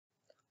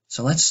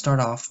So let's start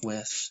off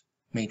with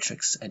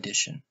matrix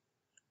addition.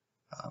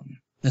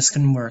 This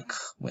can work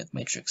with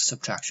matrix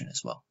subtraction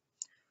as well.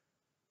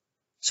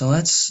 So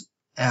let's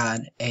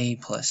add A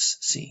plus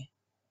C.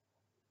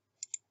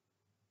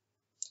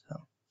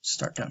 So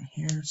start down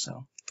here,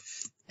 so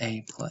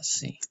A plus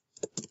C.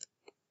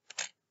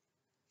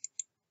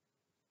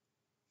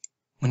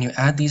 When you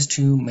add these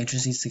two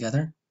matrices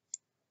together,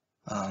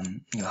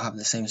 you'll have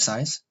the same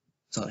size,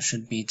 so it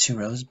should be 2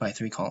 rows by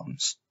 3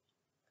 columns.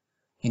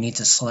 You need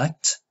to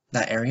select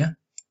that area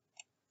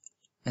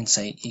and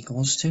say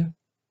equals to,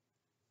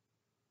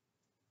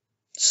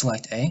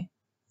 select A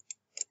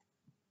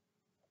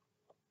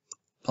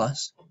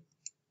plus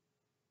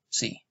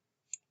C.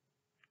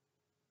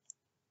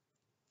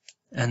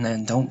 And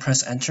then don't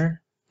press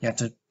enter, you have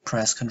to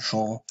press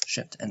Control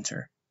Shift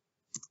Enter.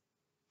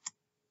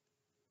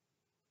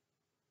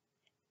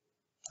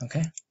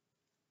 Okay.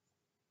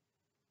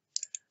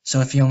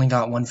 So if you only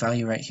got one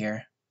value right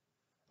here,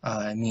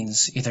 it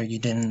means either you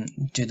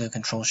didn't do the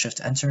Control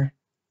Shift Enter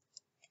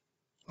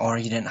or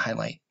you didn't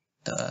highlight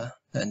the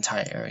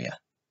entire area.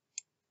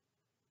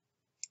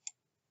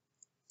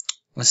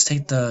 Let's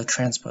take the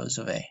transpose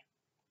of A.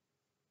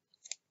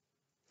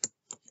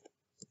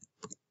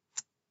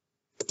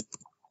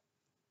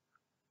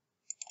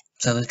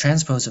 So the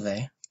transpose of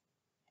A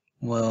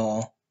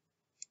will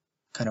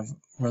kind of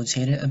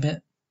rotate it a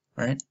bit,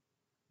 right?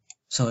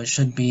 So it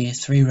should be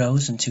 3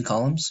 rows and 2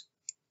 columns.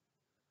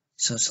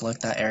 So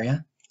select that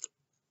area.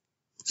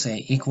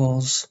 Say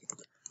equals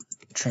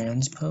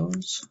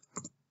transpose,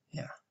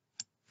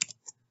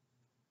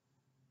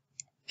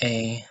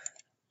 A,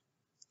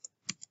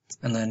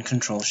 and then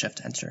Control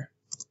Shift Enter.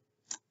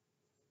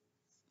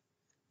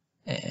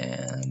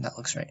 And that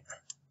looks right.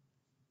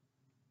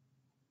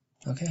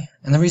 Okay,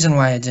 and the reason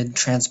why I did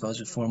transpose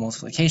before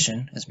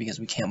multiplication is because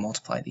we can't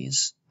multiply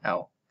these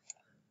out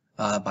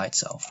by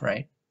itself,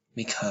 right?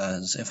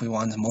 Because if we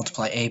wanted to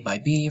multiply A by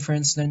B, for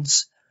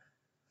instance,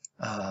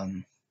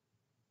 the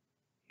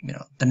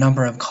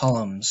number of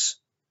columns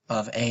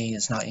of A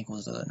is not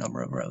equal to the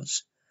number of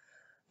rows,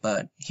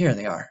 but here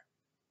they are.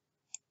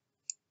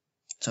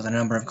 So the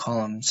number of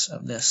columns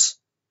of this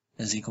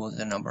is equal to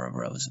the number of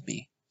rows of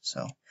B.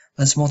 So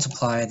let's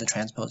multiply the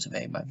transpose of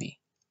A by B.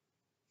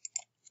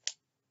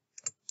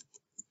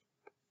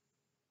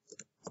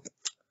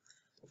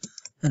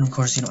 And of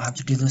course you don't have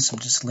to do this, I'm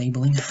just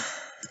labeling.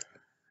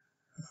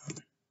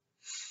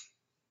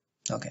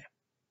 Okay,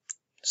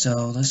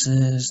 so this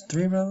is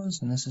 3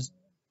 rows and this is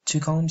 2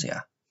 columns,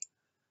 yeah.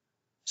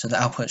 So the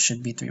output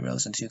should be 3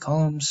 rows and 2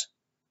 columns.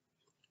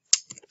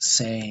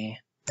 Say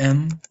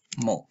M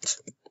mult.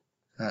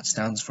 That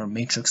stands for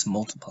matrix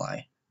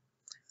multiply.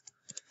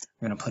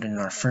 We're going to put in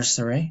our first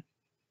array,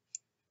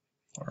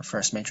 or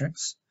first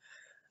matrix,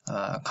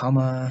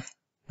 comma,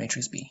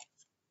 matrix B,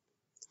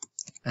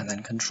 and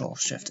then Control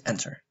Shift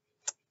Enter.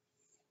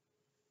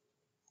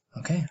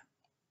 Okay,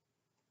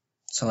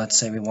 so let's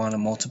say we want to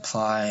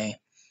multiply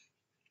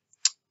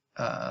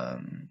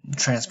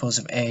transpose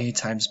of A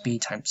times B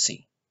times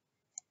C.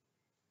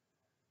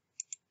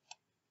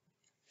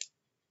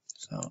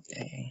 So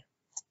A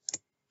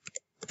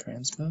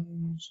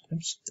transpose,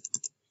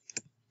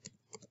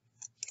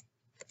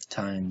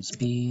 times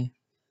B,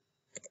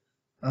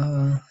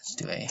 let's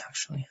do A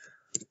actually.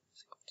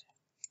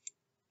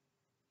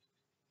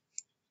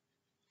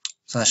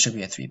 So that should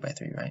be a 3 by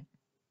 3, right?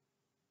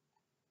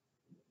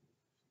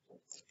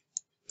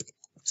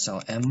 So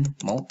M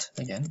mult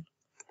again.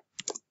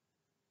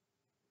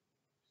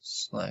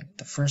 Select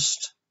the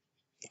first,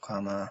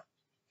 comma,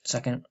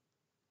 second,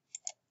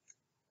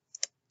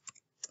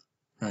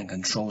 and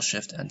Control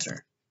Shift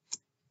Enter.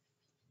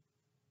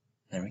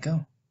 There we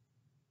go.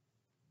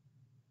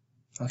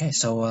 Okay,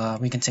 so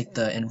we can take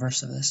the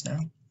inverse of this now.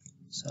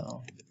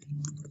 So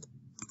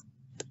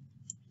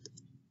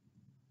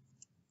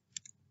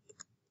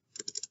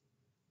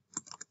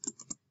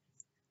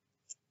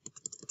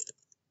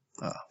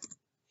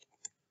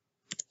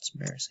it's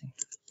embarrassing.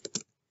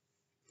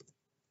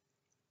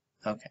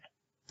 Okay.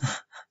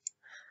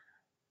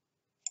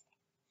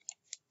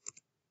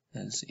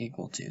 Is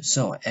equal to,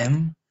 so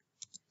M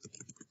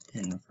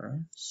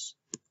inverse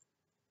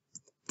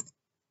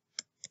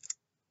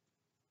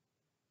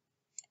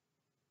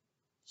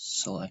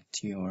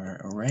select your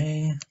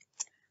array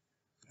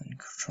and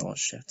Control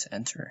Shift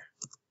Enter.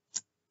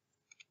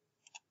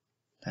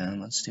 And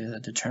let's do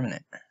the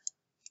determinant.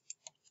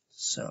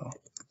 So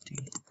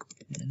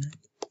determinant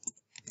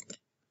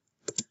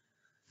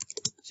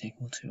is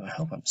equal to, I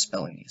hope I'm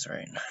spelling these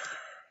right.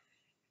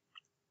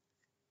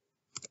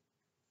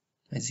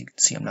 As you can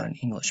see, I'm not an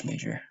English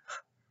major.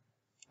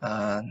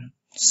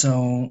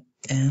 So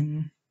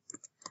M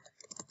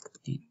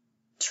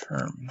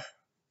determ,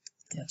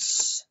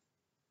 yes,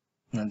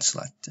 and then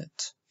select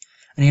it.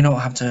 And you don't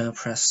have to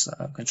press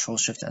Control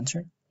Shift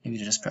Enter. You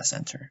can just press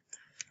Enter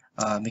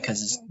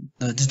because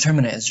the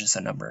determinant is just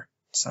a number.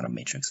 It's not a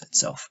matrix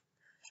itself.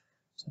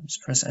 So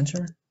just press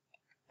Enter,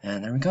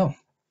 and there we go.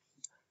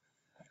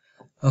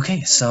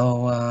 Okay,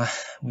 so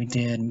we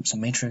did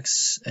some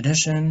matrix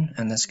addition,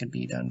 and this could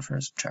be done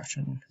for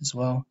subtraction as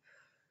well.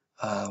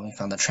 We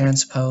found the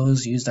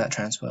transpose, used that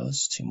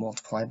transpose to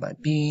multiply by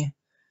b,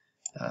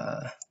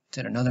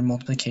 did another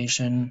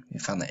multiplication, we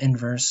found the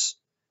inverse,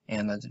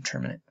 and the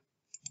determinant.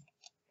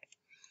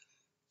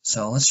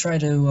 So let's try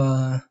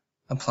to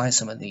apply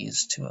some of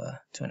these to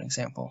an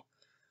example.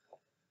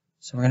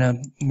 So we're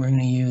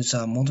gonna use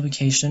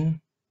multiplication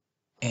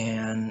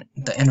and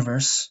the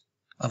inverse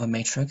of a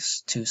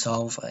matrix to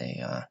solve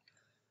a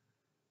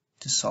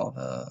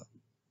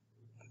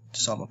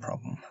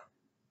problem.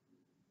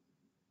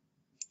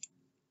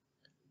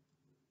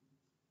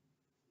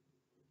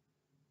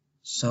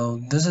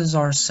 So this is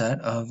our set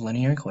of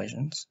linear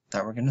equations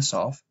that we're going to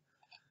solve.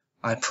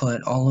 I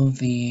put all of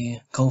the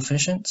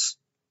coefficients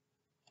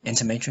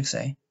into matrix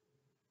A,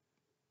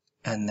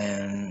 and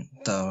then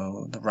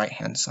the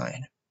right-hand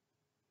side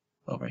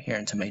over here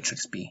into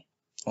matrix B,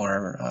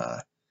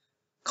 or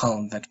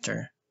column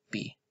vector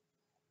B.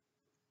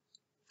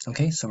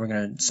 Okay, so we're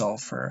going to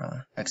solve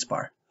for x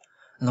bar.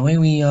 And the way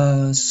we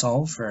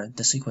solve for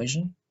this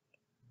equation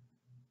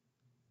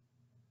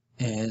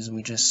is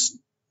we just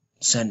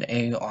send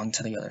A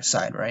onto the other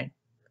side, right?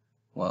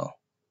 Well,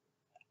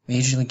 we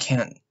usually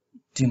can't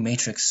do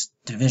matrix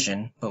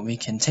division, but we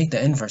can take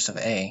the inverse of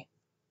A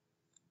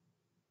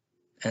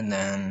and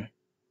then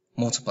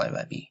multiply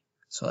by B.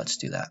 So let's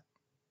do that.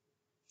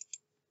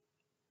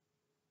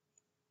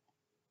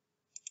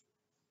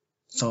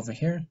 So over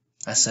here,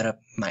 I set up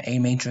my A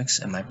matrix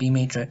and my B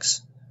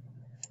matrix,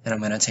 and I'm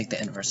going to take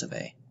the inverse of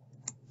A.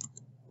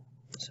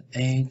 So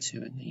A to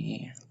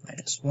the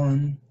minus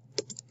 1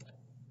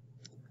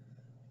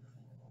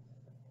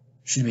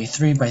 should be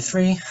 3 by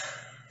 3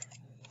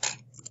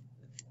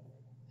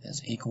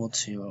 is equal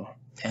to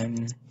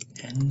M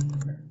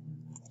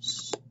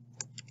inverse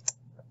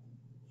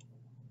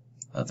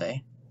of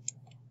A.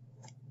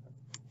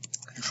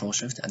 Control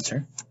Shift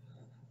Enter.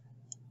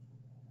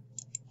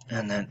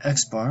 And then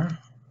x bar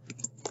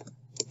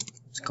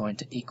is going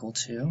to equal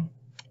to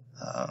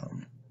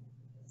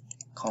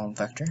column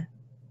vector.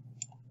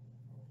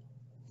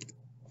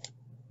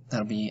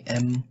 That'll be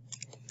M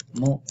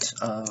mult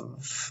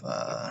of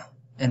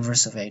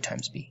inverse of A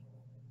times B.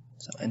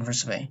 So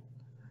inverse of A,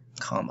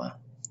 comma,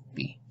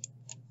 B.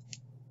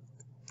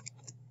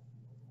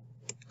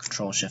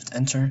 Control Shift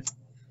Enter.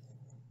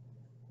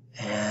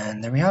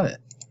 And there we have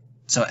it.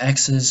 So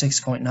x is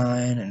 6.9,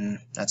 and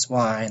that's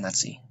y, and that's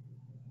z.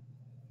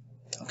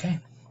 Okay.